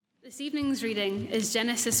This evening's reading is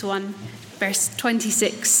Genesis 1, verse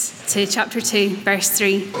 26 to chapter 2, verse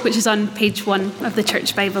 3, which is on page 1 of the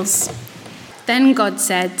church Bibles. Then God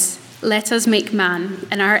said, "Let us make man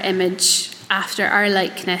in our image, after our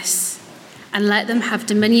likeness, and let them have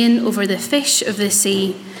dominion over the fish of the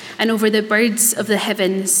sea, and over the birds of the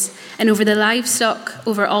heavens, and over the livestock,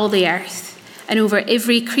 over all the earth, and over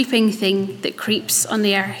every creeping thing that creeps on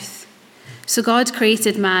the earth." So God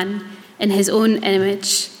created man in his own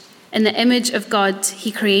image. In the image of God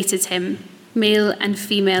he created him, male and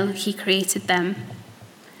female he created them.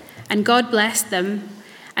 And God blessed them,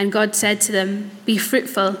 and God said to them, "Be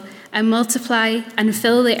fruitful and multiply and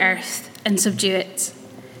fill the earth and subdue it,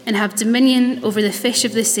 and have dominion over the fish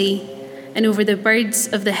of the sea, and over the birds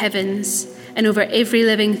of the heavens, and over every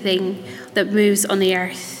living thing that moves on the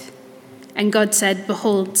earth." And God said,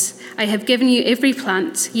 "Behold, I have given you every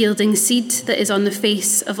plant yielding seed that is on the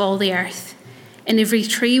face of all the earth, and every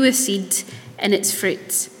tree with seed in its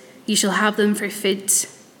fruit. You shall have them for food.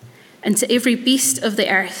 And to every beast of the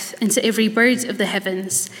earth, and to every bird of the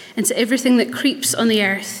heavens, and to everything that creeps on the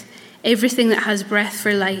earth, everything that has breath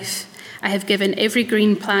for life, I have given every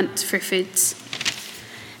green plant for food."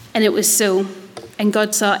 And it was so. And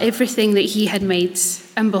God saw everything that he had made,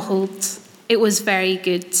 and behold, it was very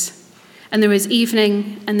good. And there was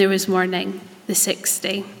evening, and there was morning, the sixth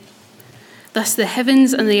day. Thus the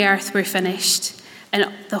heavens and the earth were finished, and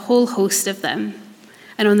the whole host of them.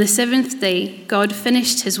 And on the seventh day, God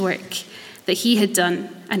finished his work that he had done,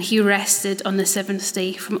 and he rested on the seventh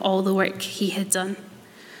day from all the work he had done.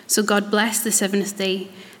 So God blessed the seventh day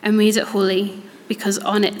and made it holy, because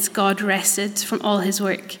on it God rested from all his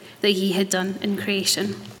work that he had done in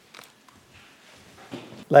creation.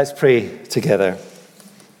 Let's pray together.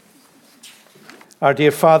 Our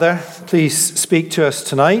dear Father, please speak to us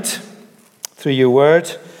tonight through your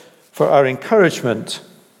word for our encouragement.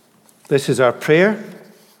 This is our prayer.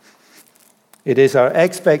 It is our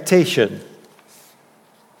expectation,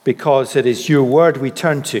 because it is your word we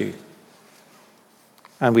turn to.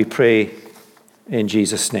 And we pray in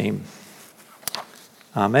Jesus' name.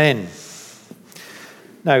 Amen.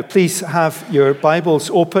 Now, please have your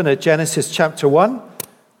Bibles open at Genesis chapter 1,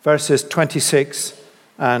 verses 26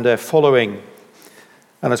 and following.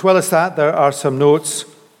 And as well as that, there are some notes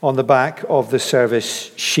on the back of the service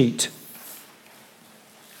sheet.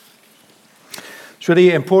 It's really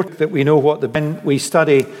important that we know when we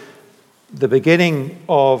study the beginning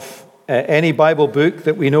of any Bible book,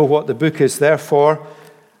 that we know what the book is there for.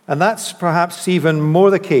 And that's perhaps even more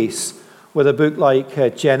the case with a book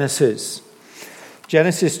like Genesis.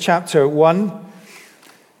 Genesis chapter 1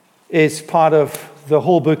 is part of the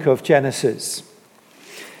whole book of Genesis.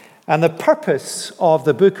 And the purpose of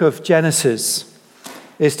the book of Genesis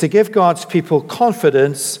is to give God's people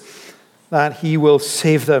confidence that he will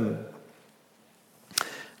save them.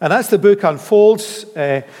 And as the book unfolds,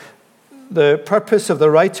 the purpose of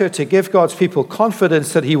the writer to give God's people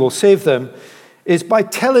confidence that he will save them is by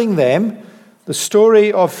telling them the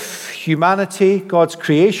story of humanity, God's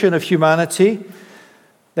creation of humanity,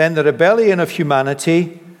 then the rebellion of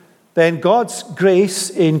humanity, then God's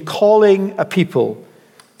grace in calling a people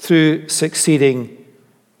through succeeding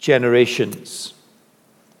generations.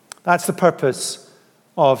 That's the purpose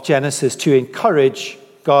of Genesis, to encourage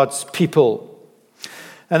God's people.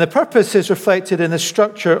 And the purpose is reflected in the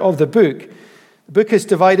structure of the book. The book is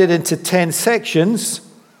divided into 10 sections,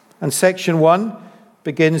 and section 1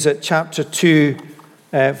 begins at chapter 2,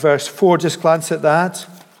 verse 4. Just glance at that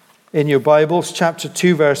in your Bibles. Chapter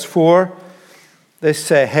 2, verse 4. This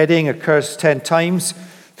heading occurs 10 times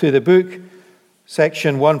through the book.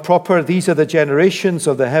 Section 1 proper: "These are the generations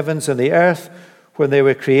of the heavens and the earth when they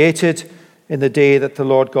were created in the day that the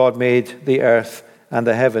Lord God made the earth and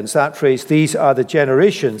the heavens." That phrase, "these are the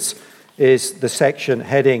generations," is the section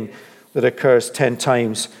heading that occurs 10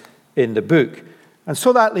 times in the book. And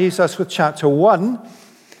so that leaves us with chapter 1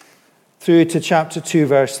 through to chapter 2,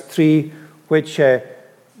 verse 3, which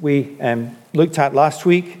we looked at last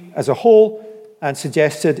week as a whole and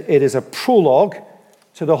suggested it is a prologue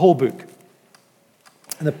to the whole book.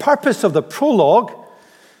 And the purpose of the prologue,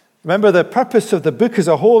 remember, the purpose of the book as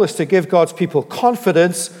a whole is to give God's people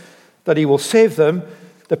confidence that he will save them.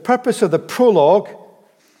 The purpose of the prologue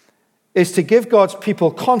is to give God's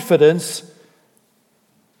people confidence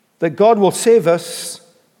that God will save us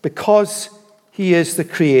because he is the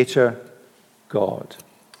creator God.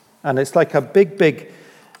 And it's like a big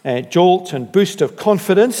jolt and boost of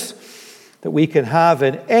confidence that we can have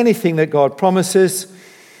in anything that God promises,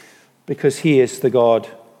 because he is the God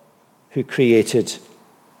who created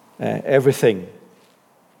everything.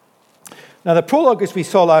 Now, the prologue, as we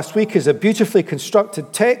saw last week, is a beautifully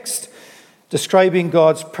constructed text describing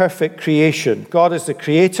God's perfect creation. God is the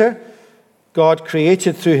creator. God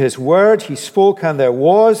created through his word. He spoke and there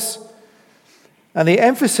was. And the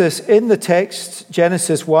emphasis in the text,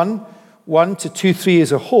 Genesis 1 to 2:3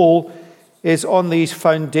 as a whole, is on these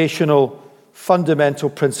fundamental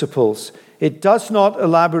principles. It does not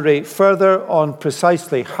elaborate further on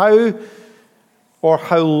precisely how or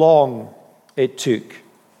how long it took.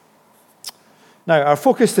 Now, our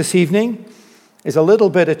focus this evening is a little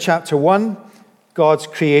bit of chapter 1, God's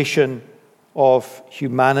creation of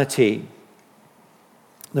humanity.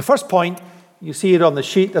 The first point, you see it on the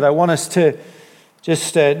sheet that I want us to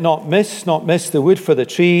just not miss the wood for the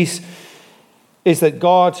trees, is that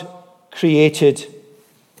God created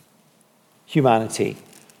humanity.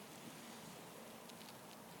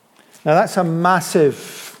 Now, that's a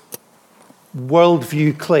massive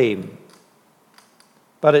worldview claim,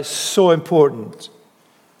 but it's so important.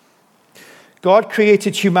 God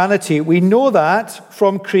created humanity. We know that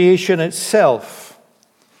from creation itself.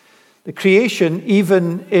 The creation,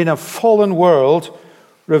 even in a fallen world,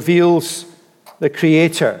 reveals the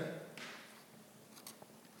Creator.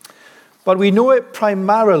 But we know it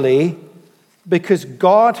primarily because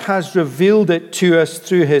God has revealed it to us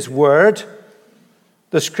through his word,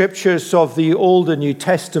 the scriptures of the Old and New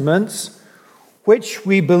Testaments, which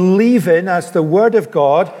we believe in as the word of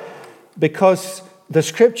God because the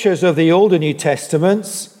scriptures of the Old and New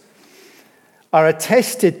Testaments are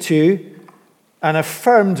attested to and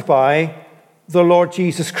affirmed by the Lord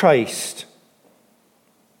Jesus Christ.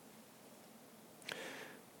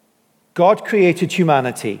 God created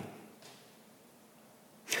humanity.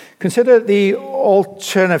 Consider the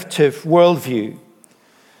alternative worldview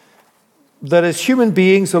that as human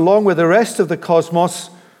beings, along with the rest of the cosmos,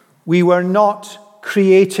 we were not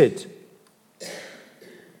created.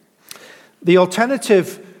 The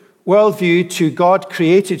alternative worldview to God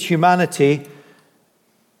created humanity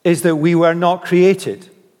is that we were not created.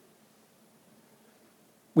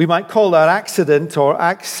 We might call that accident or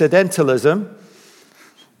accidentalism,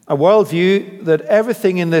 a worldview that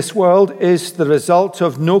everything in this world is the result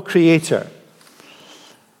of no creator,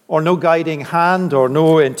 or no guiding hand, or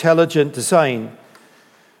no intelligent design,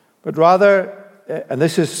 but rather, and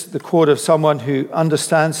this is the quote of someone who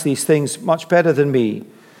understands these things much better than me,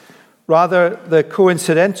 rather the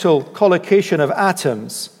coincidental collocation of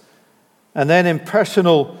atoms and then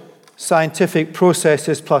impersonal scientific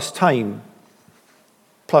processes plus time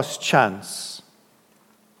plus chance.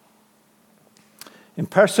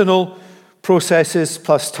 Impersonal processes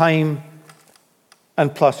plus time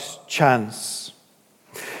and plus chance.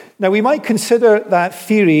 Now, we might consider that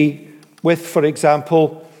theory with, for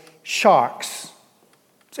example, sharks.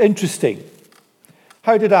 It's interesting.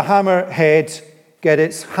 How did a hammerhead get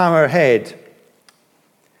its hammerhead?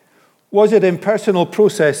 Was it impersonal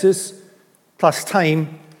processes plus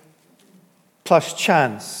time plus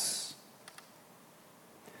chance?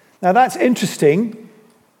 Now, that's interesting,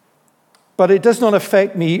 but it does not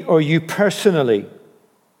affect me or you personally.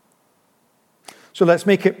 So let's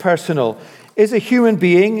make it personal. Is a human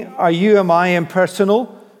being, are you, am I,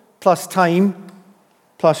 impersonal plus time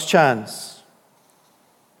plus chance?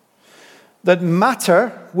 That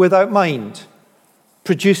matter without mind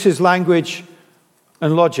produces language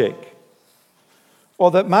and logic,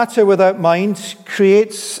 or that matter without mind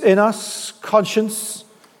creates in us conscience,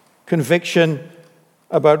 conviction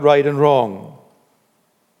about right and wrong.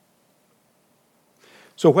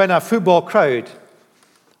 So when a football crowd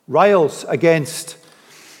riles against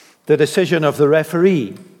the decision of the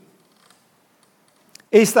referee,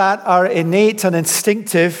 is that our innate and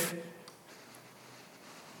instinctive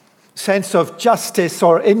sense of justice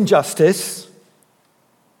or injustice?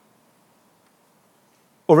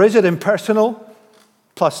 Or is it impersonal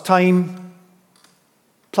plus time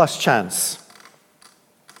plus chance?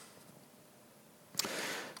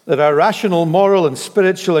 That our rational, moral, and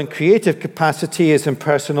spiritual and creative capacity is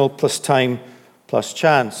impersonal plus time plus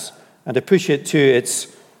chance. And to push it to its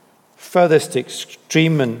furthest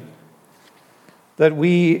extreme, and that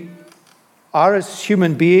we are as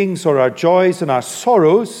human beings, or our joys and our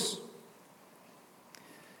sorrows,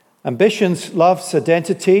 ambitions, loves,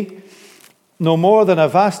 identity, no more than a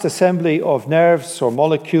vast assembly of nerves or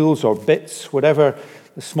molecules or bits, whatever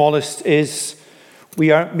the smallest is.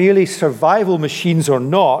 We are merely survival machines or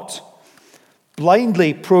not,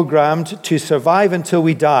 blindly programmed to survive until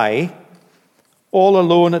we die, all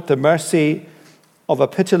alone at the mercy of a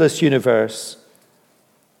pitiless universe.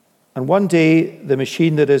 And one day, the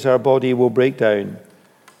machine that is our body will break down,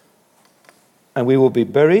 and we will be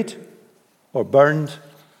buried or burned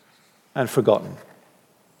and forgotten.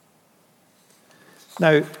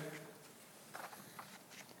 Now,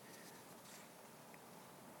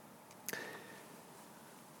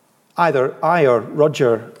 either I or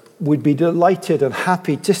Roger would be delighted and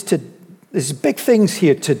happy there's big things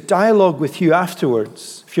here, to dialogue with you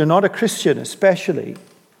afterwards, if you're not a Christian especially.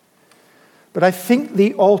 But I think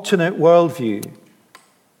the alternate worldview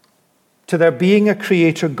to there being a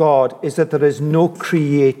creator God is that there is no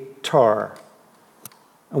creator.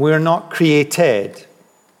 And we are not created.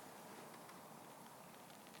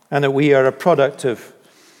 And that we are a product of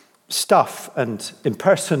stuff and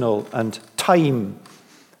impersonal and time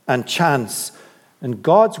and chance. And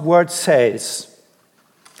God's word says,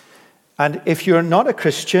 and if you're not a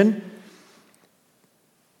Christian,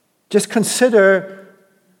 just consider,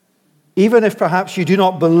 even if perhaps you do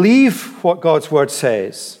not believe what God's word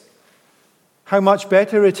says, how much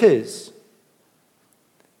better it is.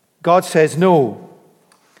 God says, no,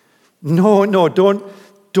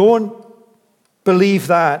 don't believe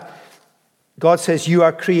that. God says, you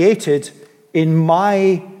are created in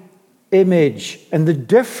my image. And the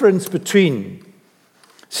difference between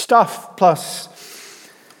stuff plus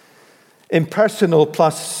impersonal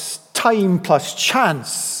plus time plus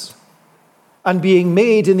chance and being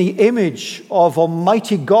made in the image of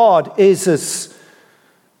Almighty God is as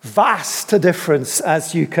vast a difference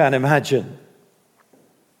as you can imagine.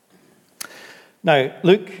 Now,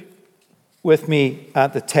 look with me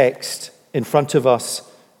at the text in front of us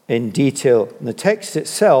in detail. And the text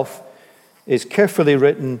itself is carefully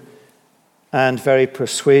written and very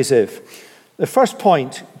persuasive. The first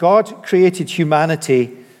point, God created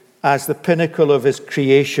humanity as the pinnacle of his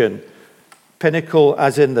creation. Pinnacle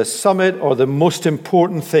as in the summit or the most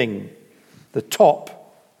important thing, the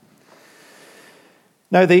top.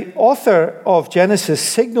 Now, the author of Genesis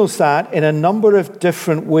signals that in a number of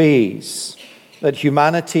different ways, that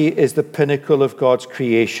humanity is the pinnacle of God's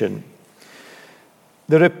creation.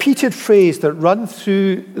 The repeated phrase that runs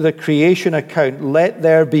through the creation account, let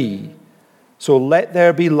there be. So let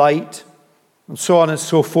there be light, and so on and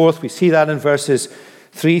so forth. We see that in verses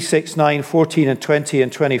 3, 6, 9, 14, and 20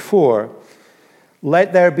 and 24.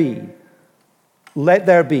 Let there be. Let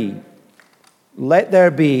there be. Let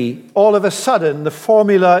there be. All of a sudden, the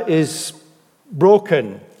formula is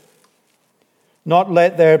broken. Not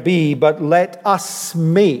let there be, but let us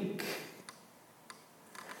make.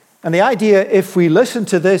 And the idea, if we listen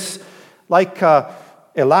to this like an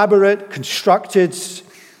elaborate, constructed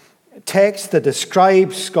text that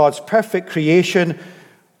describes God's perfect creation,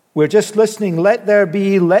 we're just listening, let there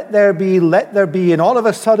be, let there be, let there be. And all of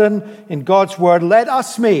a sudden, in God's word, let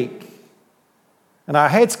us make. And our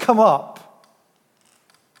heads come up.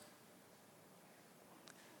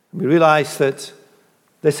 We realize that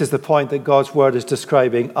this is the point that God's word is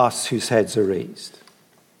describing us whose heads are raised.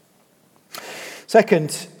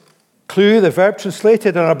 Second clue, the verb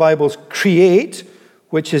translated in our Bibles, create,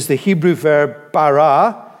 which is the Hebrew verb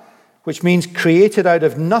bara, which means created out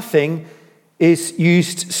of nothing, is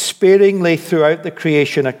used sparingly throughout the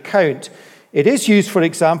creation account. It is used, for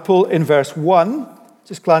example, in verse 1.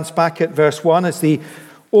 Just glance back at verse 1 as the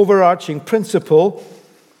overarching principle.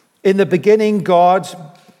 In the beginning, God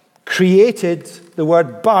created, the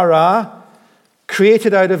word bara,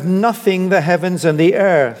 created out of nothing the heavens and the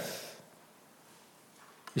earth.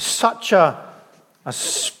 It's such a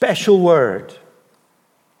special word.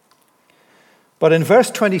 But in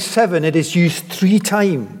verse 27, it is used 3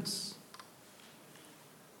 times.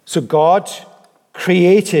 So God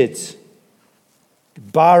created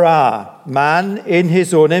bara, man in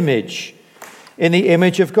his own image. In the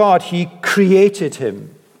image of God, he created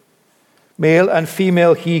him. Male and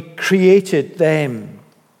female, he created them.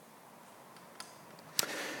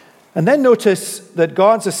 And then notice that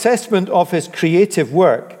God's assessment of his creative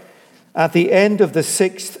work at the end of the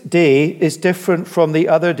 6th day is different from the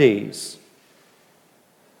other days.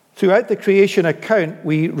 Throughout the creation account,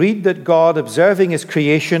 we read that God, observing his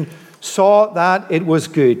creation, saw that it was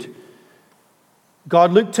good.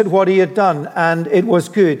 God looked at what he had done, and it was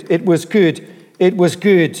good, it was good, it was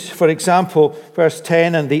good. For example, verse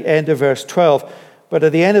 10 and the end of verse 12. But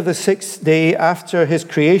at the end of the 6th day, after his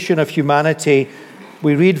creation of humanity,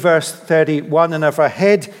 we read verse 31, and if our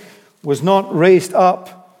head was not raised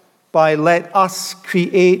up by let us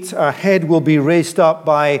create, our head will be raised up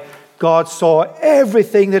by God saw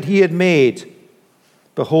everything that he had made.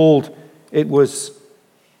 Behold, it was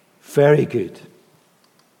very good.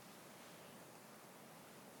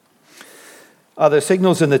 Other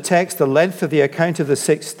signals in the text, the length of the account of the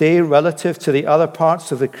 6th day relative to the other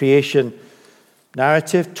parts of the creation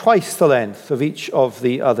narrative, twice the length of each of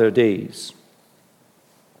the other days.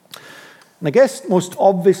 And I guess most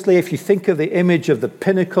obviously, if you think of the image of the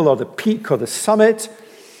pinnacle or the peak or the summit,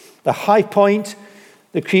 the high point,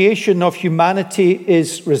 the creation of humanity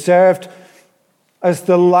is reserved as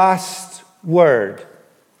the last word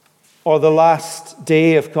or the last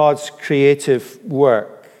day of God's creative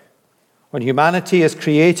work. When humanity is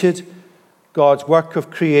created, God's work of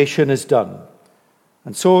creation is done.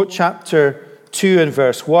 And so chapter 2 and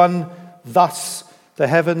verse 1, thus the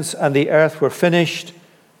heavens and the earth were finished,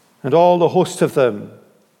 and all the host of them.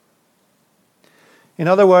 In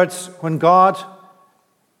other words, when God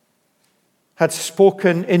had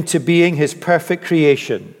spoken into being his perfect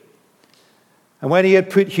creation, and when he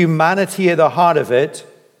had put humanity at the heart of it,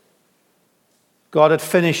 God had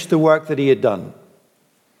finished the work that he had done,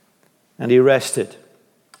 and he rested.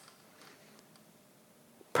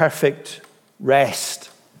 Perfect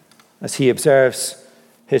rest as he observes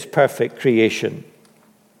his perfect creation.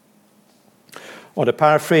 Or to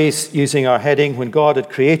paraphrase using our heading, when God had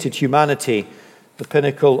created humanity, the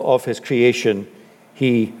pinnacle of his creation,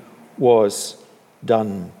 he was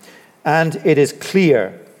done. And it is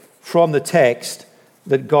clear from the text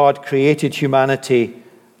that God created humanity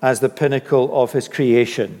as the pinnacle of his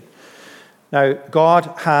creation. Now,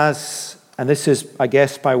 God has, and this is, I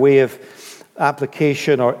guess, by way of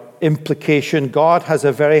application or implication, God has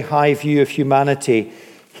a very high view of humanity.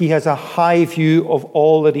 He has a high view of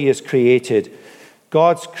all that he has created.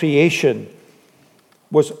 God's creation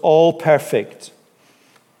was all perfect,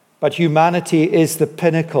 but humanity is the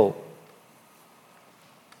pinnacle.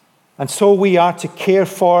 And so we are to care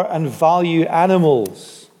for and value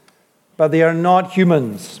animals, but they are not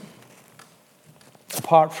humans,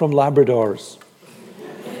 apart from Labradors,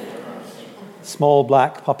 small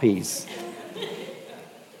black puppies.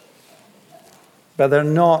 But they're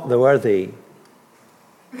not, though, are they?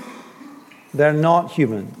 They're not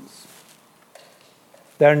humans.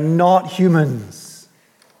 They're not humans.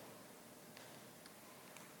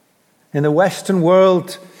 In the Western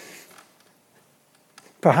world,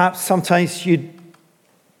 perhaps sometimes you'd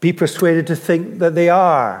be persuaded to think that they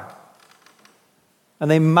are.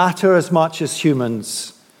 And they matter as much as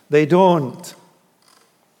humans. They don't.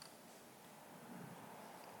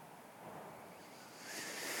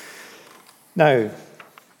 Now,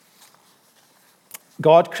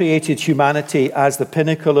 God created humanity as the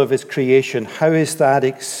pinnacle of his creation. How is that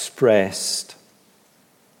expressed?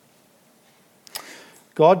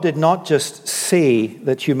 God did not just say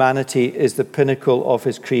that humanity is the pinnacle of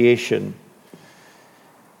his creation.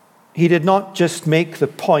 He did not just make the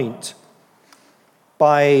point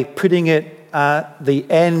by putting it at the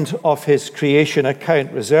end of his creation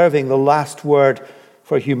account, reserving the last word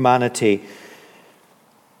for humanity.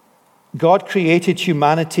 God created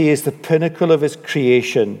humanity as the pinnacle of his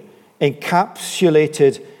creation,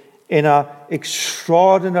 encapsulated in an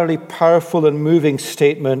extraordinarily powerful and moving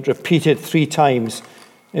statement repeated 3 times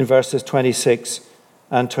in verses 26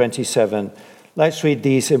 and 27. Let's read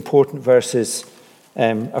these important verses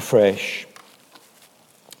afresh.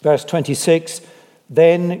 Verse 26,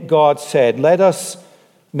 then God said, let us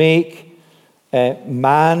make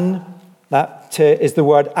man. That is the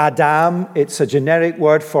word Adam. It's a generic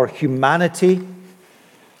word for humanity.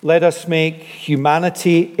 Let us make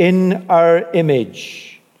humanity in our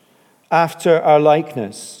image, after our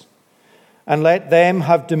likeness, and let them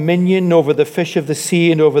have dominion over the fish of the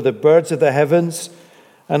sea and over the birds of the heavens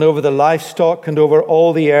and over the livestock and over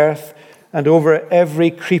all the earth and over every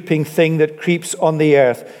creeping thing that creeps on the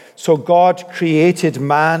earth. So God created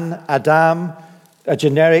man, Adam, a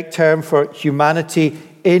generic term for humanity,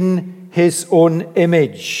 in his own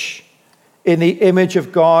image. In the image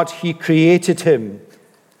of God, he created him.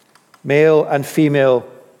 Male and female,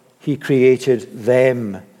 he created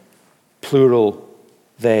them. Plural,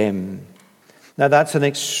 them. Now that's an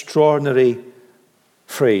extraordinary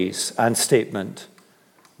phrase and statement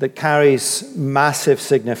that carries massive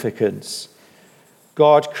significance.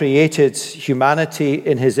 God created humanity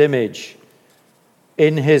in his image,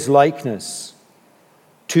 in his likeness,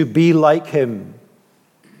 to be like him.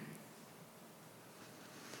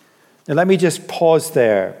 Now let me just pause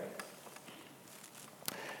there.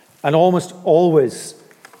 And almost always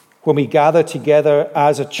when we gather together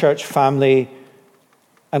as a church family,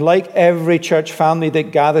 and like every church family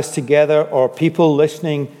that gathers together or people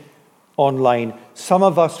listening online, some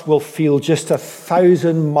of us will feel just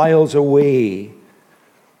 1,000 miles away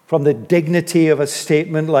from the dignity of a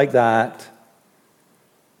statement like that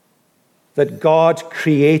God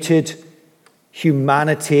created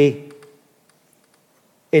humanity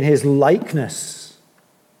in his likeness,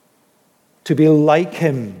 to be like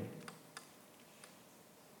him.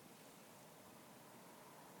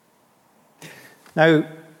 Now,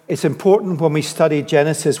 it's important when we study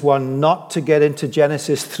Genesis 1 not to get into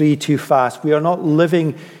Genesis 3 too fast. We are not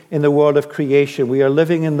living in the world of creation. We are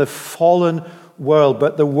living in the fallen world.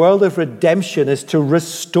 But the world of redemption is to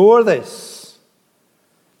restore this,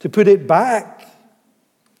 to put it back.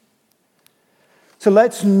 So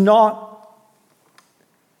let's not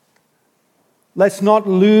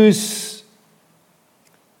lose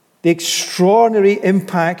the extraordinary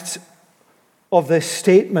impact of this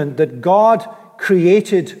statement that God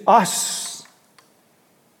created us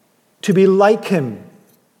to be like him,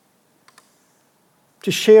 to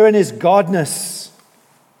share in his godness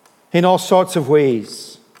in all sorts of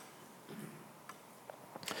ways.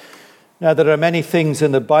 Now, there are many things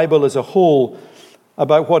in the Bible as a whole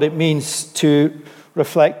about what it means to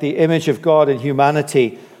reflect the image of God in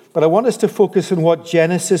humanity, but I want us to focus on what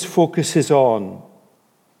Genesis focuses on.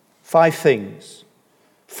 5 things.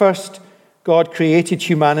 First, God created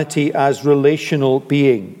humanity as relational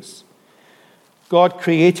beings. God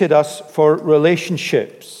created us for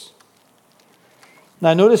relationships.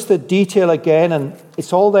 Now notice the detail again, and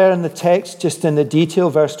it's all there in the text, just in the detail,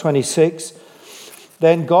 verse 26.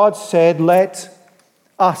 Then God said, let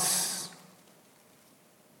us,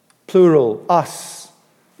 plural, us,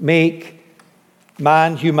 make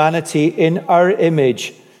man, humanity, in our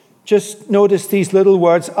image. Just notice these little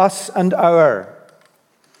words, us and our.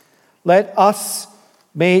 Let us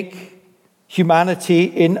make humanity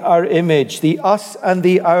in our image. The us and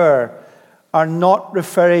the our are not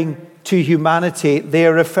referring to humanity. They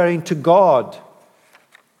are referring to God.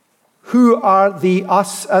 Who are the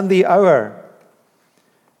us and the our?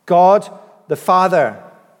 God, the Father,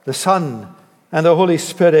 the Son, and the Holy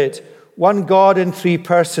Spirit. One God in 3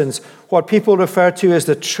 persons. What people refer to as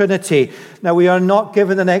the Trinity. Now, we are not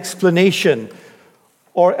given an explanation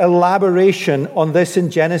or elaboration on this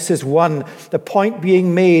in Genesis 1. The point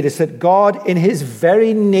being made is that God, in his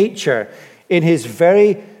very nature, in his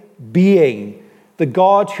very being, the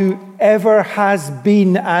God who ever has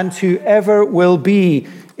been and who ever will be,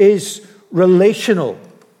 is relational.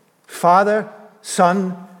 Father,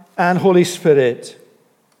 Son, and Holy Spirit.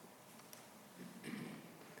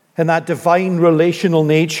 And that divine relational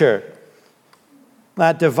nature,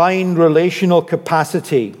 that divine relational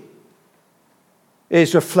capacity,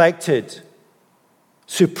 is reflected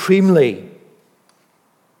supremely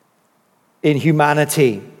in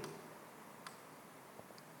humanity.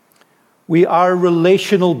 We are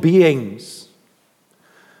relational beings.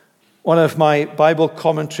 One of my Bible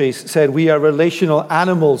commentaries said we are relational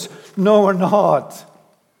animals. No, we're not.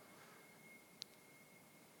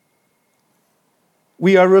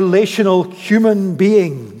 We are relational human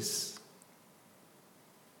beings.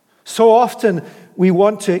 So often we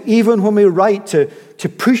want to, even when we write, to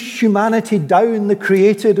push humanity down the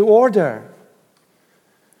created order.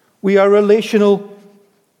 We are relational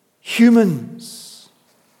humans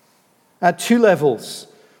at 2 levels.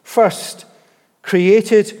 First,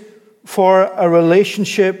 created for a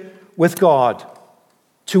relationship with God,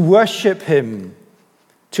 to worship him,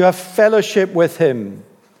 to have fellowship with him.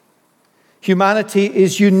 Humanity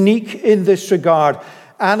is unique in this regard.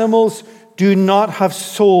 Animals do not have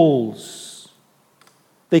souls.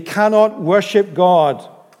 They cannot worship God.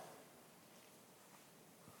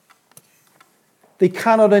 They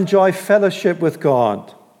cannot enjoy fellowship with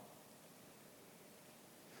God.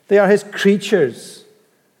 They are his creatures,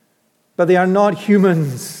 but they are not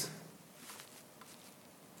humans.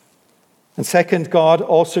 And second, God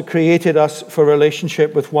also created us for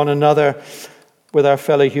relationship with one another, with our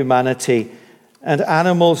fellow humanity. And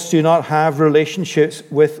animals do not have relationships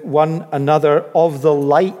with one another of the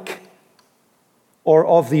like or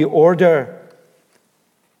of the order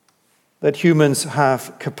that humans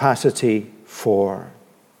have capacity for.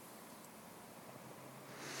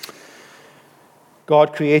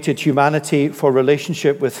 God created humanity for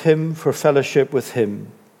relationship with him, for fellowship with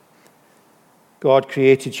him. God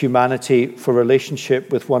created humanity for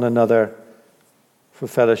relationship with one another, for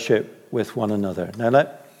fellowship with one another. Now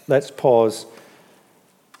let's pause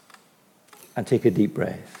and take a deep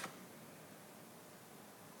breath.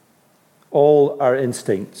 All our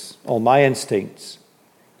instincts, all my instincts,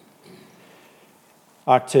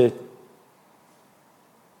 are to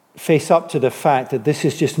face up to the fact that this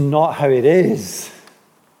is just not how it is.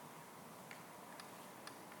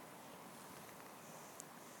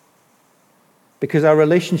 Because our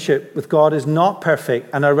relationship with God is not perfect,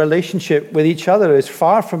 and our relationship with each other is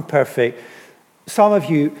far from perfect. Some of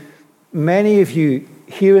you, many of you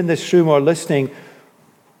here in this room or listening,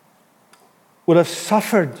 will have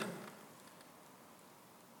suffered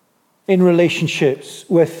in relationships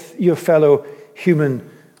with your fellow human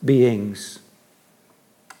beings.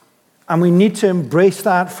 And we need to embrace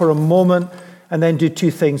that for a moment and then do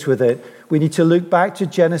two things with it. We need to look back to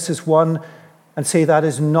Genesis 1 and say that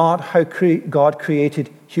is not how God created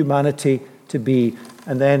humanity to be.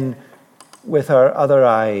 And then with our other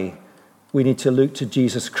eye, we need to look to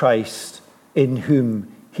Jesus Christ, in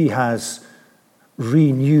whom he has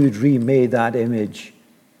renewed, remade that image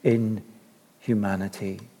in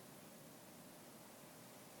humanity.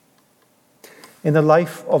 In the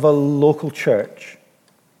life of a local church,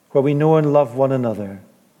 where we know and love one another,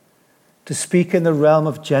 to speak in the realm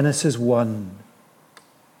of Genesis 1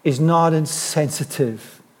 is not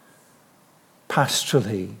insensitive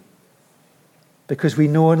pastorally, because we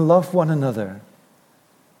know and love one another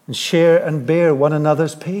and share and bear one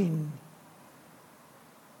another's pain.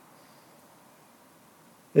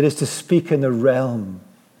 It is to speak in the realm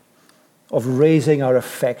of raising our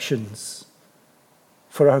affections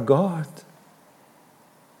for our God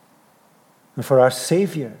and for our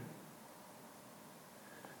Savior,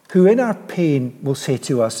 who in our pain will say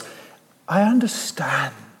to us, I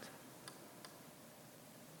understand.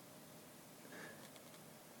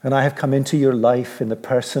 And I have come into your life in the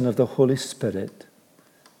person of the Holy Spirit,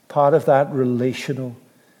 part of that relational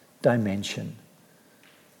dimension.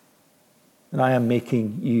 And I am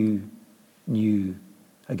making you new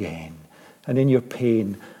again. And in your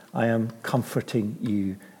pain, I am comforting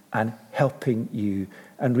you and helping you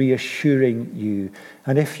and reassuring you.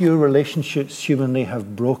 And if your relationships humanly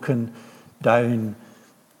have broken down,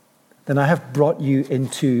 then I have brought you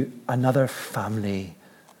into another family,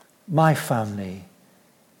 my family,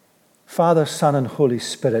 Father, Son, and Holy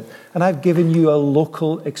Spirit. And I've given you a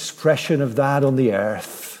local expression of that on the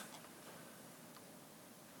earth,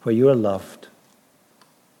 where you are loved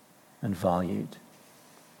and valued.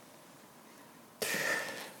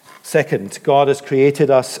 Second, God has created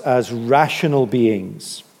us as rational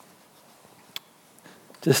beings.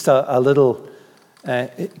 Just a little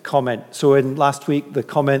comment. So in last week, the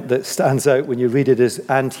comment that stands out when you read it is,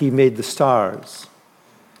 and he made the stars.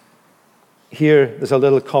 Here, there's a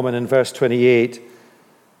little comment in verse 28,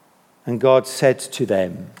 and God said to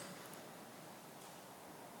them.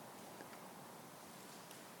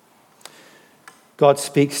 God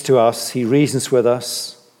speaks to us, he reasons with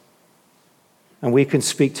us, and we can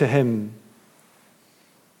speak to him.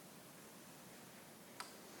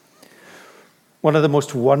 One of the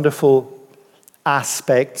most wonderful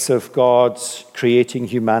aspects of God's creating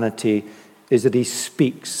humanity is that he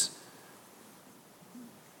speaks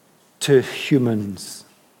to humans.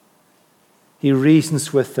 He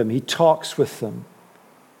reasons with them. He talks with them.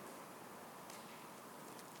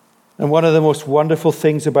 And one of the most wonderful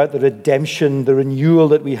things about the redemption, the renewal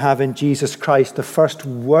that we have in Jesus Christ, the first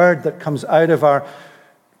word that comes out of our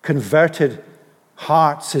converted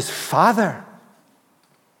hearts is Father.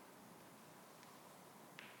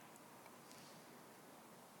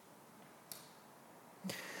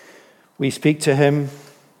 We speak to him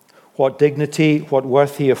what dignity, what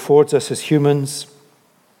worth he affords us as humans.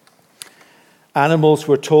 Animals,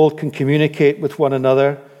 we're told, can communicate with one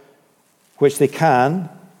another, which they can.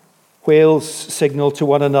 Whales signal to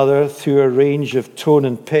one another through a range of tone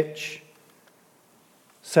and pitch.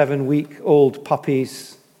 7-week-old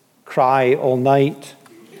puppies cry all night.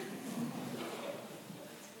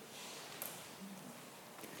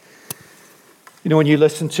 You know, when you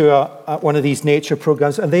listen to one of these nature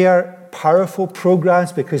programs, and they are powerful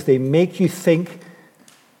programs because they make you think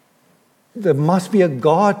there must be a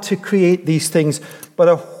God to create these things, but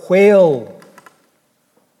a whale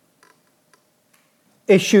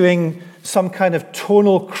issuing some kind of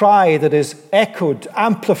tonal cry that is echoed,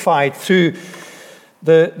 amplified through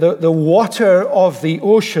the water of the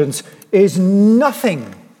oceans is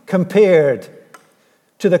nothing compared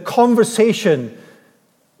to the conversation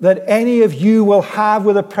that any of you will have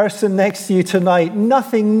with a person next to you tonight.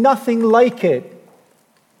 Nothing like it.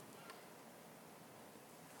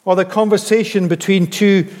 Or the conversation between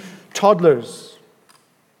two toddlers.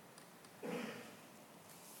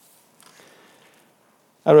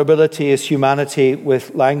 Our ability as humanity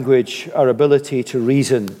with language, our ability to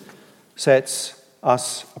reason, sets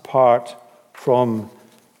us apart from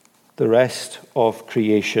the rest of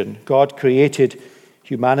creation. God created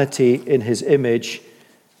humanity in his image.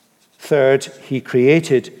 Third, he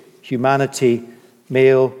created humanity,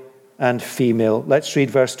 male and female. Let's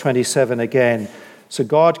read verse 27 again. So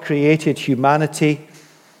God created humanity,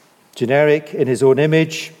 generic, in his own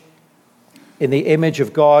image. In the image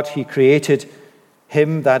of God, he created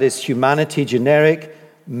him, that is humanity, generic,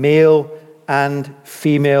 male and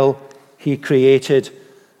female, he created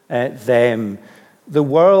them. The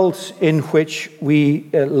world in which we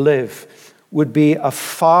live would be a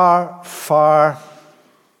far, far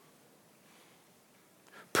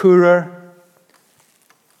poorer,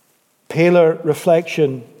 paler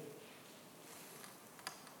reflection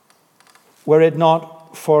were it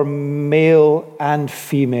not for male and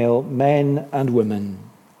female, men and women.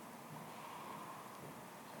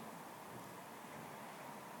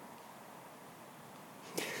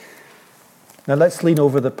 Now let's lean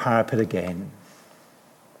over the parapet again.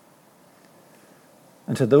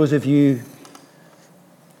 And to those of you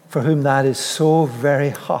for whom that is so very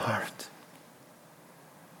hard,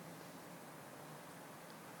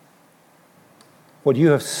 what you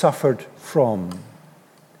have suffered from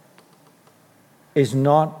is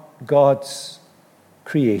not God's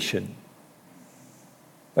creation,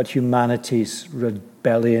 but humanity's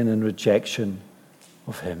rebellion and rejection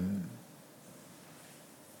of him.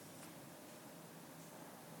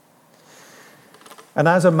 And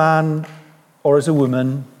as a man or as a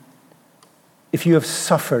woman, if you have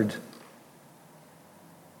suffered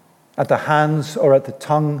at the hands or at the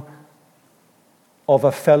tongue of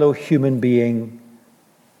a fellow human being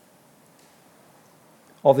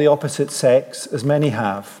of the opposite sex, as many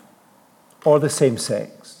have, or the same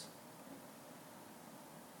sex,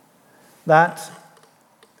 that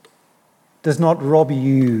does not rob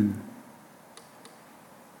you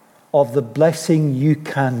of the blessing you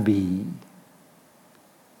can be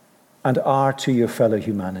and are to your fellow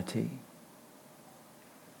humanity.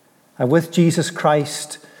 And with Jesus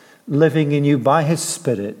Christ living in you by his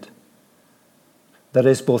Spirit, there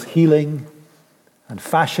is both healing and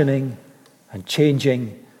fashioning and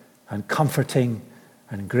changing and comforting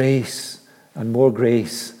and grace and more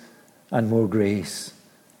grace and more grace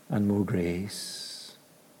and more grace.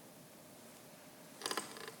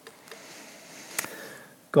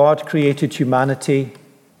 God created humanity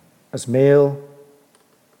as male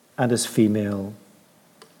and as female,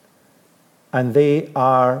 and they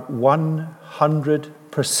are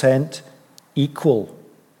 100% equal.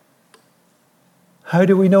 How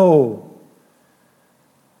do we know?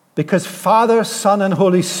 Because Father, Son, and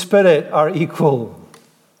Holy Spirit are equal.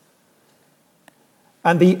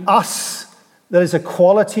 And the us that is a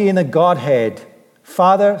quality in the Godhead,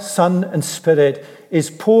 Father, Son, and Spirit, is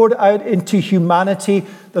poured out into humanity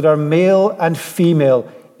that are male and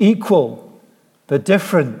female, equal but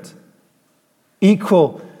different.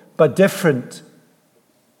 Equal but different.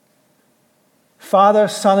 Father,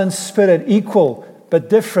 Son, and Spirit, equal but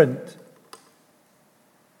different.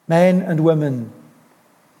 Men and women,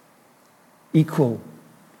 equal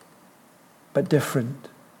but different.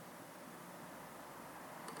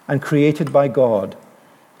 And created by God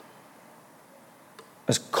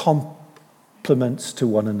as complements to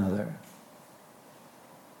one another.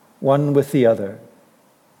 One with the other.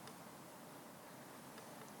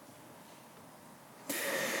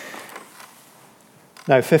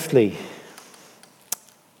 Now, fifthly,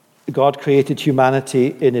 God created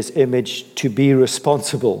humanity in his image to be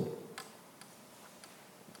responsible.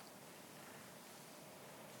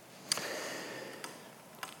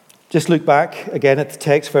 Just look back again at the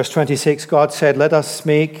text, verse 26. God said, "Let us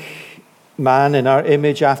make man in our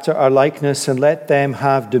image after our likeness, and let them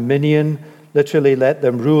have dominion." Literally, let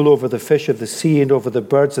them rule over the fish of the sea and over the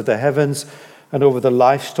birds of the heavens and over the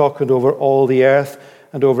livestock and over all the earth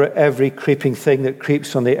and over every creeping thing that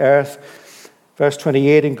creeps on the earth. Verse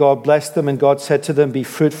 28, and God blessed them, and God said to them, "Be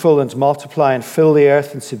fruitful and multiply and fill the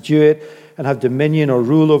earth and subdue it and have dominion or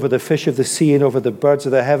rule over the fish of the sea and over the birds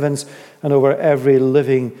of the heavens and over every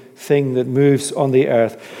living thing that moves on the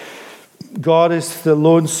earth." God is the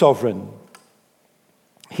lone sovereign.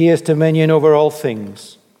 He has dominion over all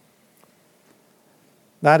things.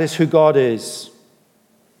 That is who God is.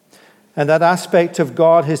 And that aspect of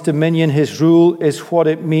God, his dominion, his rule, is what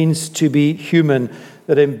it means to be human.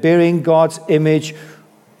 That in bearing God's image,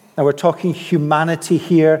 and we're talking humanity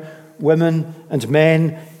here, women and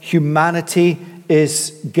men, humanity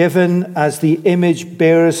is given as the image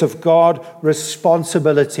bearers of God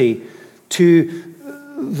responsibility to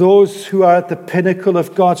those who are at the pinnacle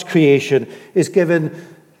of God's creation, is given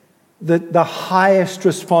the highest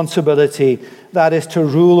responsibility, that is to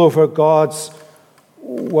rule over God's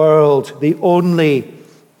world. The only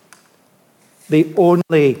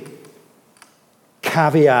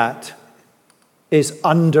caveat is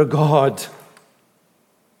under God.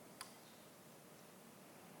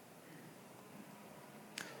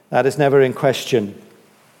 That is never in question.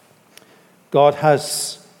 God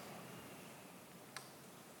has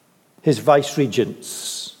his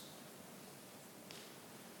vice-regents,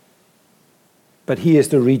 but he is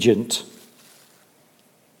the regent.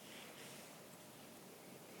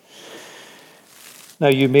 Now,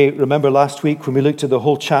 you may remember last week when we looked at the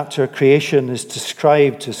whole chapter, creation is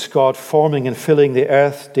described as God forming and filling the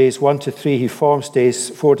earth. Days 1 to 3, he forms. Days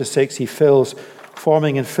 4 to 6, he fills.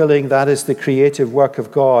 Forming and filling, that is the creative work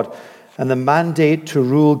of God. And the mandate to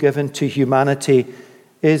rule given to humanity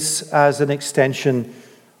is as an extension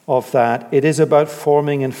of that. It is about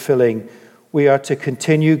forming and filling. We are to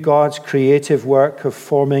continue God's creative work of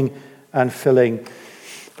forming and filling.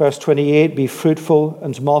 Verse 28, be fruitful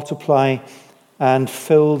and multiply and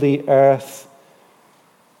fill the earth.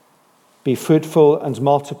 Be fruitful and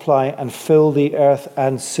multiply and fill the earth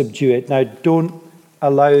and subdue it. Now, don't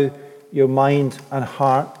allow your mind and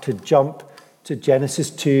heart to jump to Genesis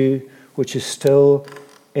 2, which is still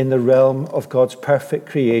in the realm of God's perfect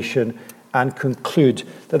creation, and conclude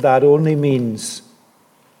that that only means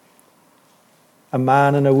a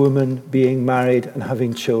man and a woman being married and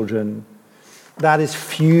having children. That is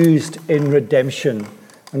fused in redemption.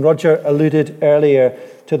 And Roger alluded earlier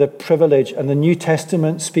to the privilege, and the New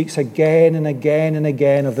Testament speaks again and again and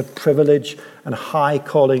again of the privilege and high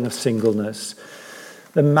calling of singleness.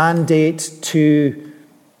 The mandate to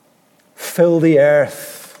fill the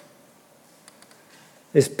earth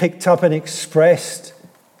is picked up and expressed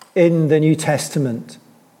in the New Testament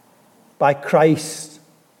by Christ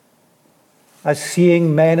as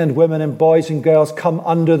seeing men and women and boys and girls come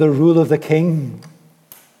under the rule of the King.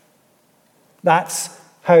 That's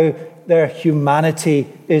how their humanity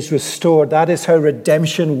is restored. That is how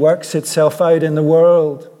redemption works itself out in the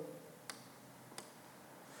world.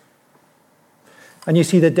 And you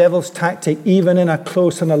see, the devil's tactic, even in a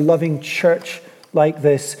close and a loving church like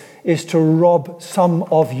this, is to rob some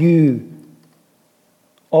of you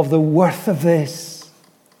of the worth of this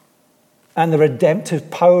and the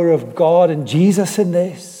redemptive power of God and Jesus in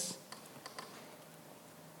this.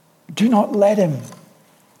 Do not let him.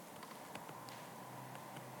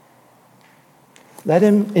 Let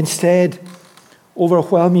him instead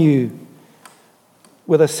overwhelm you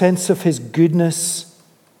with a sense of his goodness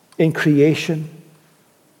in creation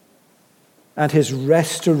and his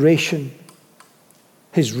restoration,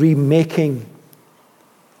 his remaking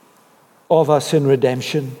of us in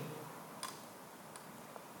redemption.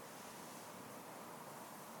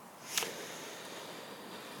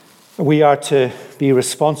 We are to be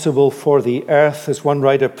responsible for the earth. As one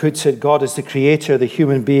writer puts it, God is the creator, the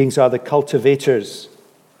human beings are the cultivators.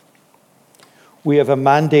 We have a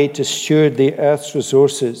mandate to steward the earth's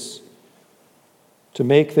resources, to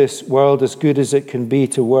make this world as good as it can be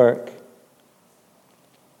to work.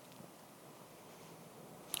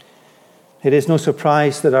 It is no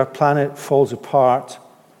surprise that our planet falls apart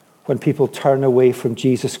when people turn away from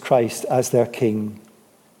Jesus Christ as their King.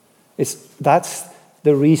 That's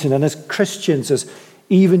the reason. And as Christians, as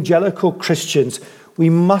evangelical Christians, we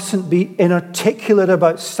mustn't be inarticulate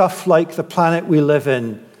about stuff like the planet we live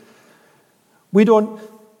in. We don't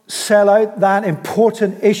sell out that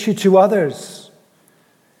important issue to others.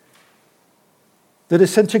 The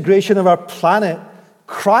disintegration of our planet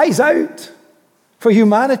cries out for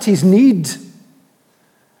humanity's need.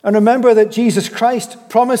 And remember that Jesus Christ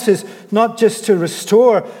promises not just to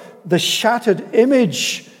restore the shattered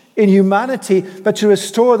image in humanity, but to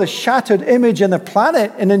restore the shattered image in the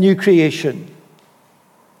planet in a new creation.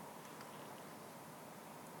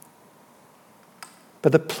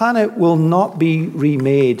 But the planet will not be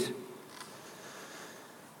remade,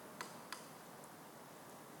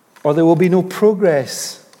 or there will be no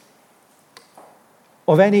progress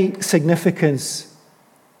of any significance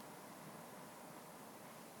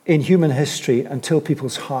in human history until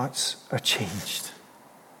people's hearts are changed.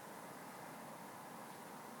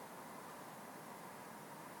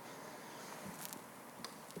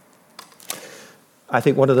 I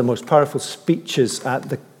think one of the most powerful speeches at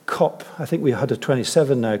the COP, I think we had a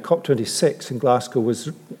 27 now, COP26 in Glasgow, was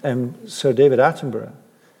Sir David Attenborough,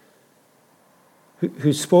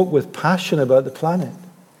 who spoke with passion about the planet.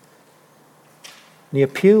 And he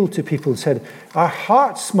appealed to people and said, our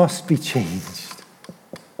hearts must be changed.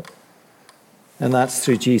 And that's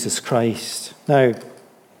through Jesus Christ. Now,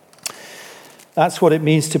 that's what it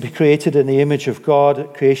means to be created in the image of God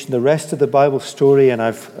at creation. The rest of the Bible story, and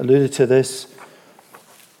I've alluded to this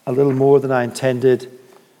a little more than I intended,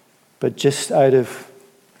 but just out of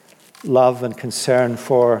love and concern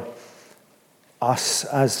for us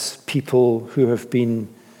as people who have been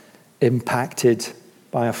impacted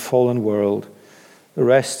by a fallen world. The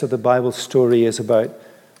rest of the Bible story is about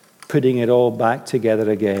putting it all back together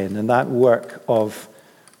again. And that work of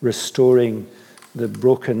restoring the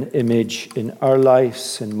broken image in our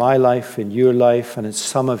lives, in my life, in your life, and in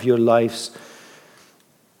some of your lives,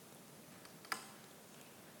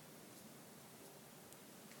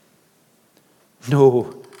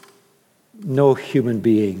 no human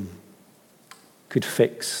being could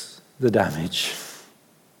fix the damage.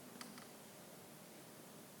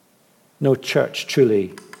 No church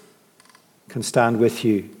truly can stand with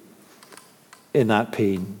you in that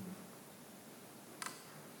pain.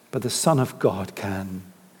 But the Son of God can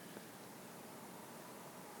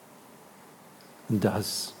and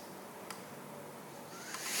does.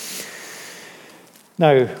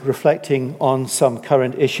 Now, reflecting on some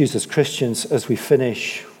current issues as Christians as we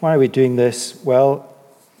finish. Why are we doing this? Well,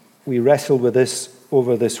 we wrestled with this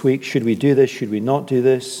over this week. Should we do this? Should we not do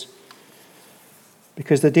this?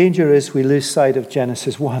 Because the danger is we lose sight of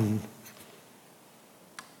Genesis 1.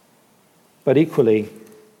 But equally,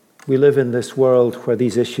 we live in this world where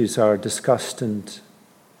these issues are discussed and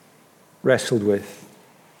wrestled with.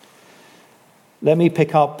 Let me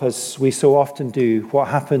pick up, as we so often do, what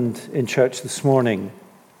happened in church this morning.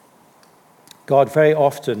 God very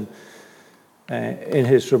often, in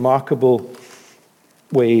his remarkable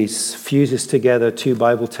ways, fuses together two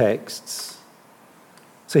Bible texts.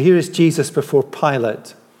 So here is Jesus before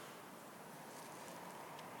Pilate.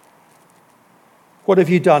 "What have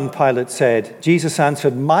you done?" Pilate said. Jesus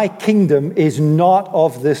answered, "My kingdom is not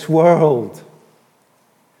of this world.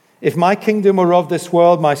 If my kingdom were of this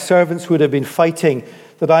world, my servants would have been fighting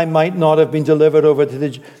that I might not have been delivered over to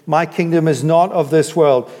the... My kingdom is not of this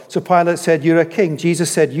world." So Pilate said, "You're a king."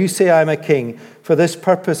 Jesus said, "You say I'm a king. For this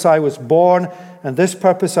purpose I was born, and this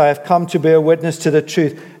purpose I have come to bear witness to the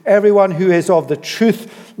truth. Everyone who is of the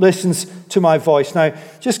truth listens to my voice." Now,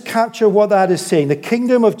 just capture what that is saying. The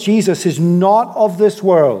kingdom of Jesus is not of this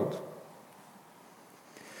world.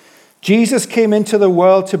 Jesus came into the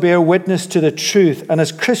world to bear witness to the truth. And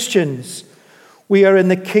as Christians, we are in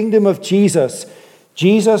the kingdom of Jesus.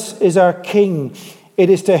 Jesus is our King. It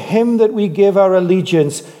is to him that we give our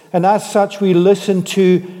allegiance. And as such, we listen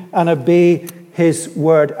to and obey his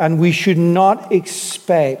word. And we should not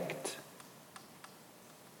expect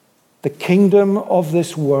the kingdom of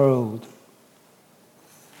this world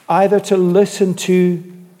either to listen to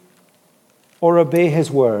or obey his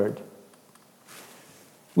word.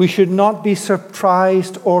 We should not be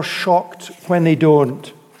surprised or shocked when they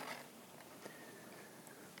don't.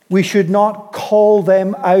 We should not call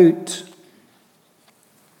them out,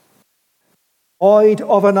 void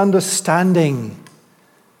of an understanding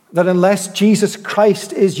that unless Jesus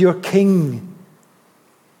Christ is your King,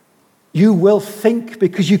 you will think,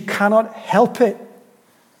 because you cannot help it,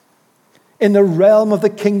 in the realm of the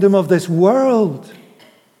kingdom of this world.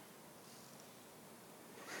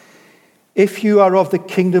 If you are of the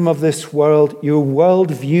kingdom of this world, your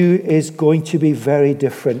worldview is going to be very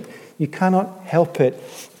different. You cannot help it.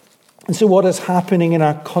 And so what is happening in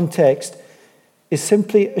our context is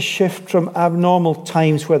simply a shift from abnormal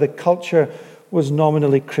times where the culture was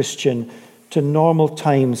nominally Christian to normal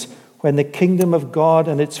times when the kingdom of God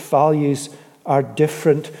and its values are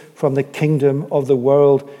different from the kingdom of the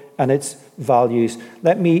world and its values.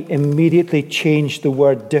 Let me immediately change the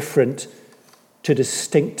word different to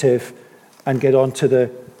distinctive and get on to the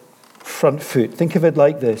front foot. Think of it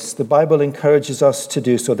like this. The Bible encourages us to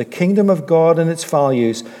do so. The kingdom of God and its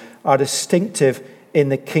values are distinctive in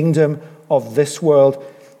the kingdom of this world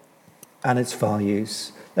and its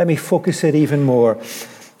values. Let me focus it even more.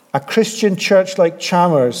 A Christian church like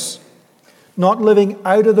Chalmers, not living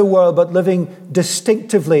out of the world, but living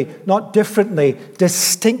distinctively, not differently,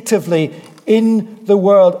 distinctively in the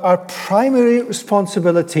world. Our primary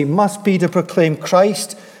responsibility must be to proclaim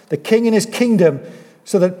Christ, the King and his kingdom,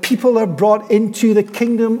 so that people are brought into the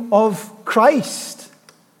kingdom of Christ.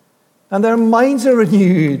 And their minds are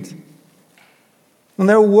renewed. And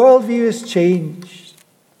their worldview is changed.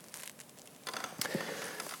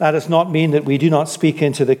 That does not mean that we do not speak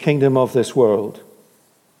into the kingdom of this world.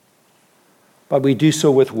 But we do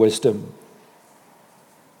so with wisdom.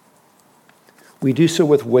 We do so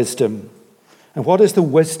with wisdom. And what is the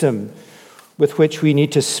wisdom with which we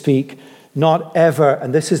need to speak? Not ever,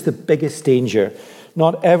 and this is the biggest danger,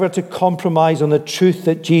 not ever to compromise on the truth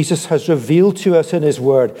that Jesus has revealed to us in his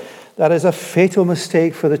word. That is a fatal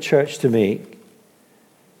mistake for the church to make.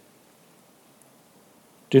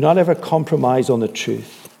 Do not ever compromise on the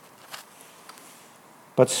truth,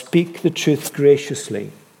 but speak the truth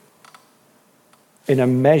graciously, in a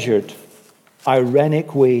measured,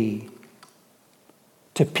 ironic way,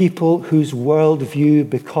 to people whose worldview,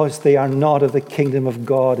 because they are not of the kingdom of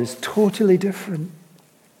God, is totally different.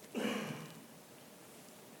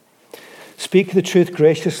 Speak the truth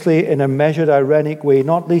graciously in a measured, ironic way,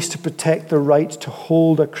 not least to protect the right to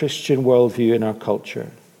hold a Christian worldview in our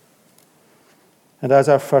culture. And as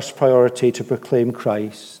our first priority, to proclaim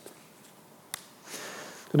Christ.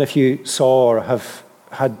 don't know if you saw or have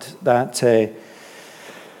had that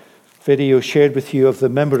video shared with you of the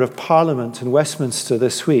Member of Parliament in Westminster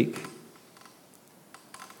this week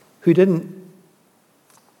who didn't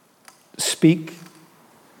speak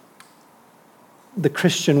the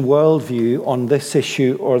Christian worldview on this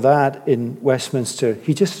issue or that in Westminster.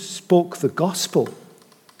 He just spoke the gospel.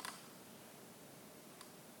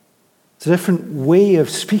 It's a different way of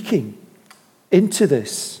speaking into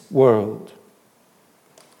this world.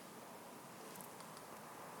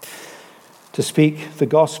 To speak the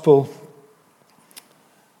gospel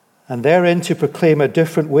and therein to proclaim a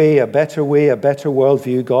different way, a better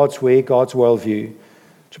worldview, God's way, God's worldview.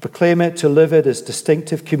 To proclaim it, to live it as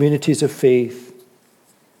distinctive communities of faith.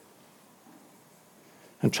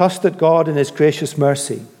 And trust that God in his gracious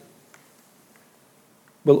mercy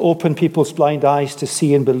will open people's blind eyes to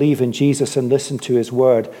see and believe in Jesus and listen to his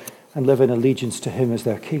word and live in allegiance to him as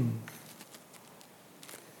their king.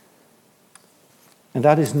 And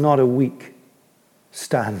that is not a weak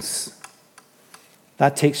stance.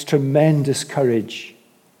 That takes tremendous courage.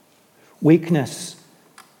 Weakness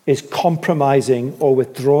is compromising or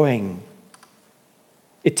withdrawing.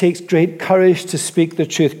 It takes great courage to speak the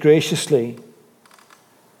truth graciously,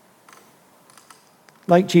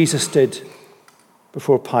 like Jesus did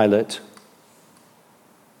before Pilate,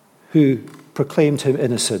 who proclaimed him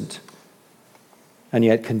innocent and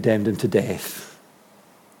yet condemned him to death.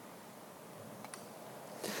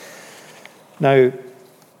 Now,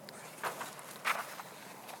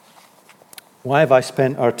 why have I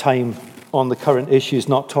spent our time on the current issues,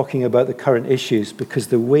 not talking about the current issues? Because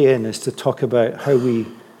the way in is to talk about how we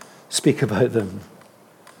speak about them.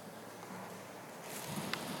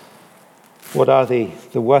 What are they?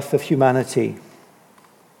 The worth of humanity.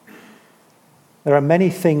 There are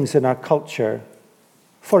many things in our culture,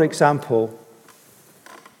 for example,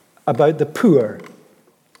 about the poor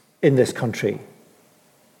in this country,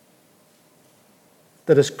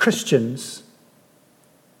 that as Christians,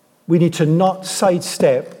 we need to not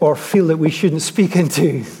sidestep or feel that we shouldn't speak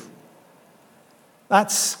into.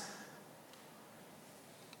 That's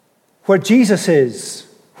where Jesus is,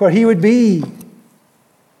 where he would be.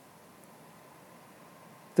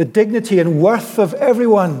 The dignity and worth of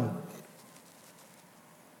everyone.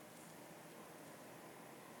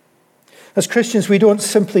 As Christians, we don't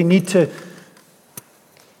simply need to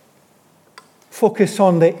focus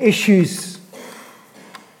on the issues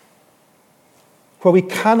where we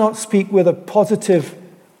cannot speak with a positive,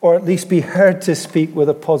 or at least be heard to speak with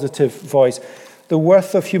a positive voice. The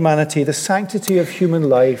worth of humanity, the sanctity of human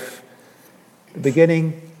life, the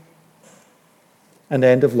beginning and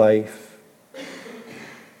end of life.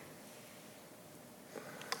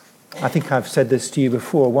 I think I've said this to you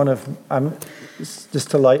before. It's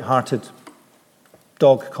just a light-hearted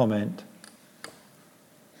dog comment.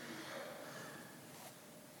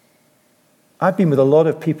 I've been with a lot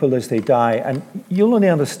of people as they die, and you'll only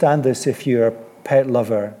understand this if you're a pet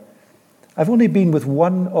lover. I've only been with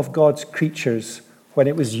one of God's creatures when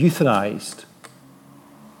it was euthanized.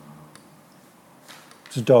 It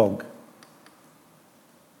was a dog.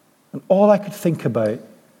 And all I could think about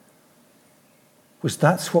was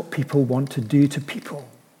that's what people want to do to people.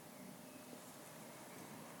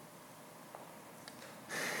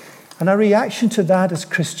 And our reaction to that as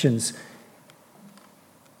Christians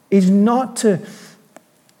is not to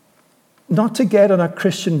get on a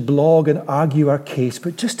Christian blog and argue our case,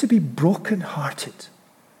 but just to be broken-hearted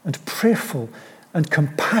and prayerful and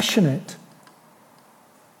compassionate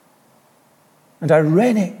and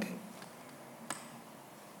irenic.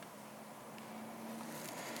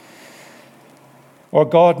 Or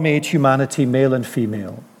God made humanity male and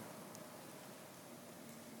female.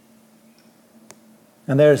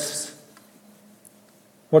 And there's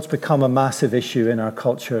what's become a massive issue in our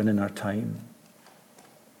culture and in our time.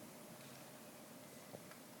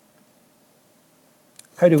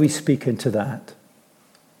 How do we speak into that?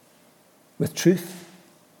 With truth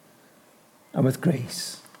and with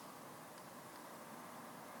grace.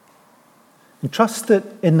 And trust that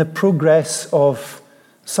in the progress of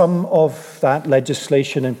some of that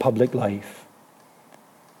legislation in public life,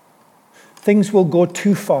 things will go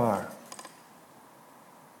too far.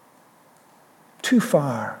 Too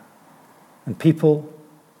far. And people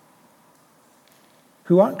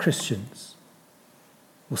who aren't Christians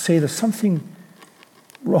will say there's something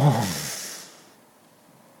wrong.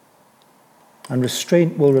 And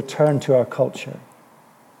restraint will return to our culture.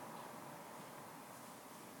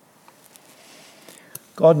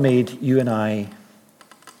 God made you and I,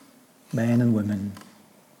 men and women.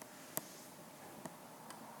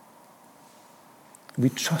 We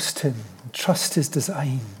trust him, trust his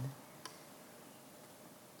design.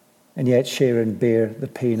 and yet share and bear the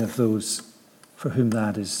pain of those for whom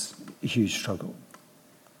that is a huge struggle.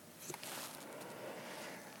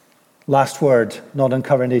 Last word, not on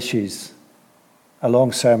current issues. A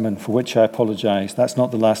long sermon for which I apologize. That's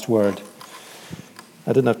not the last word.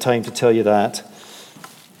 I didn't have time to tell you that.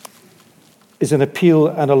 Is an appeal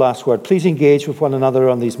and a last word. Please engage with one another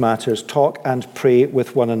on these matters. Talk and pray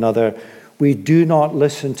with one another. We do not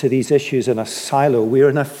listen to these issues in a silo. We are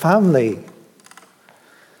in a family.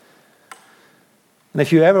 And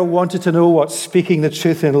if you ever wanted to know what speaking the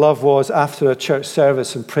truth in love was after a church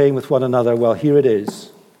service and praying with one another, well, here it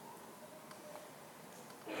is.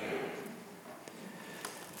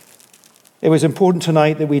 It was important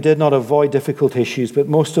tonight that we did not avoid difficult issues, but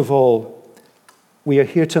most of all, we are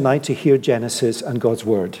here tonight to hear Genesis and God's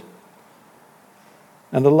word.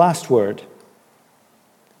 And the last word.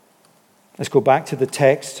 Let's go back to the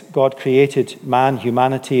text. God created man,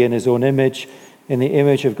 humanity, in his own image. In the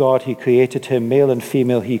image of God, he created him. Male and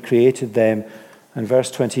female, he created them. And verse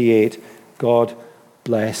 28, God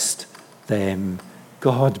blessed them.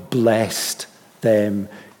 God blessed them.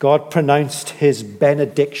 God pronounced his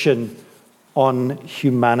benediction on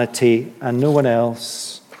humanity and no one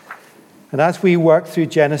else. And as we work through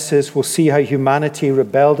Genesis, we'll see how humanity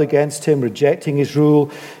rebelled against him, rejecting his rule,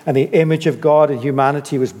 and the image of God in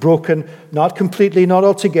humanity was broken, not completely, not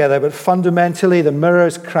altogether, but fundamentally the mirror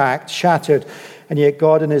is cracked, shattered, and yet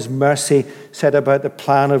God in his mercy set about the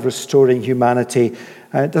plan of restoring humanity.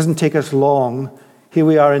 And it doesn't take us long. Here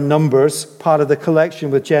we are in Numbers, part of the collection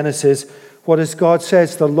with Genesis. What does God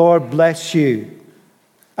says? The Lord bless you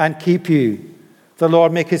and keep you. The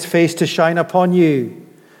Lord make his face to shine upon you.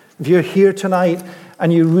 If you're here tonight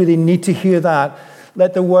and you really need to hear that,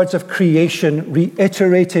 let the words of creation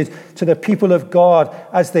reiterated to the people of God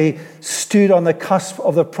as they stood on the cusp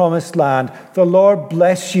of the promised land. The Lord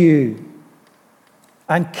bless you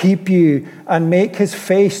and keep you and make his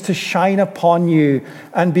face to shine upon you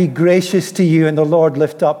and be gracious to you. And the Lord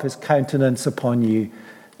lift up his countenance upon you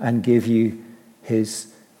and give you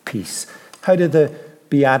his peace. How did the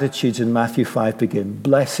Beatitudes in Matthew 5 begin?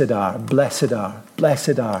 Blessed are, blessed are,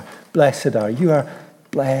 blessed are, blessed are. You are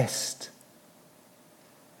blessed.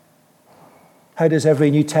 How does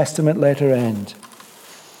every New Testament letter end?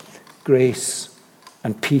 Grace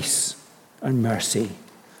and peace and mercy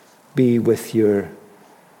be with your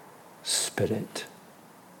spirit.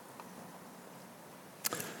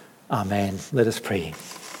 Amen. Let us pray.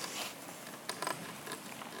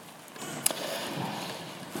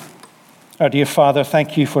 Our dear Father,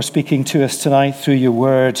 thank you for speaking to us tonight through your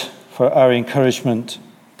word for our encouragement.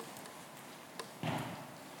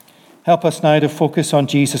 Help us now to focus on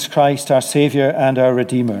Jesus Christ, our Saviour and our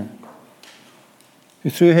Redeemer, who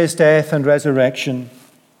through his death and resurrection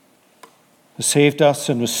has saved us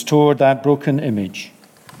and restored that broken image.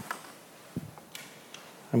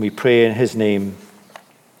 And we pray in his name.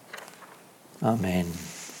 Amen.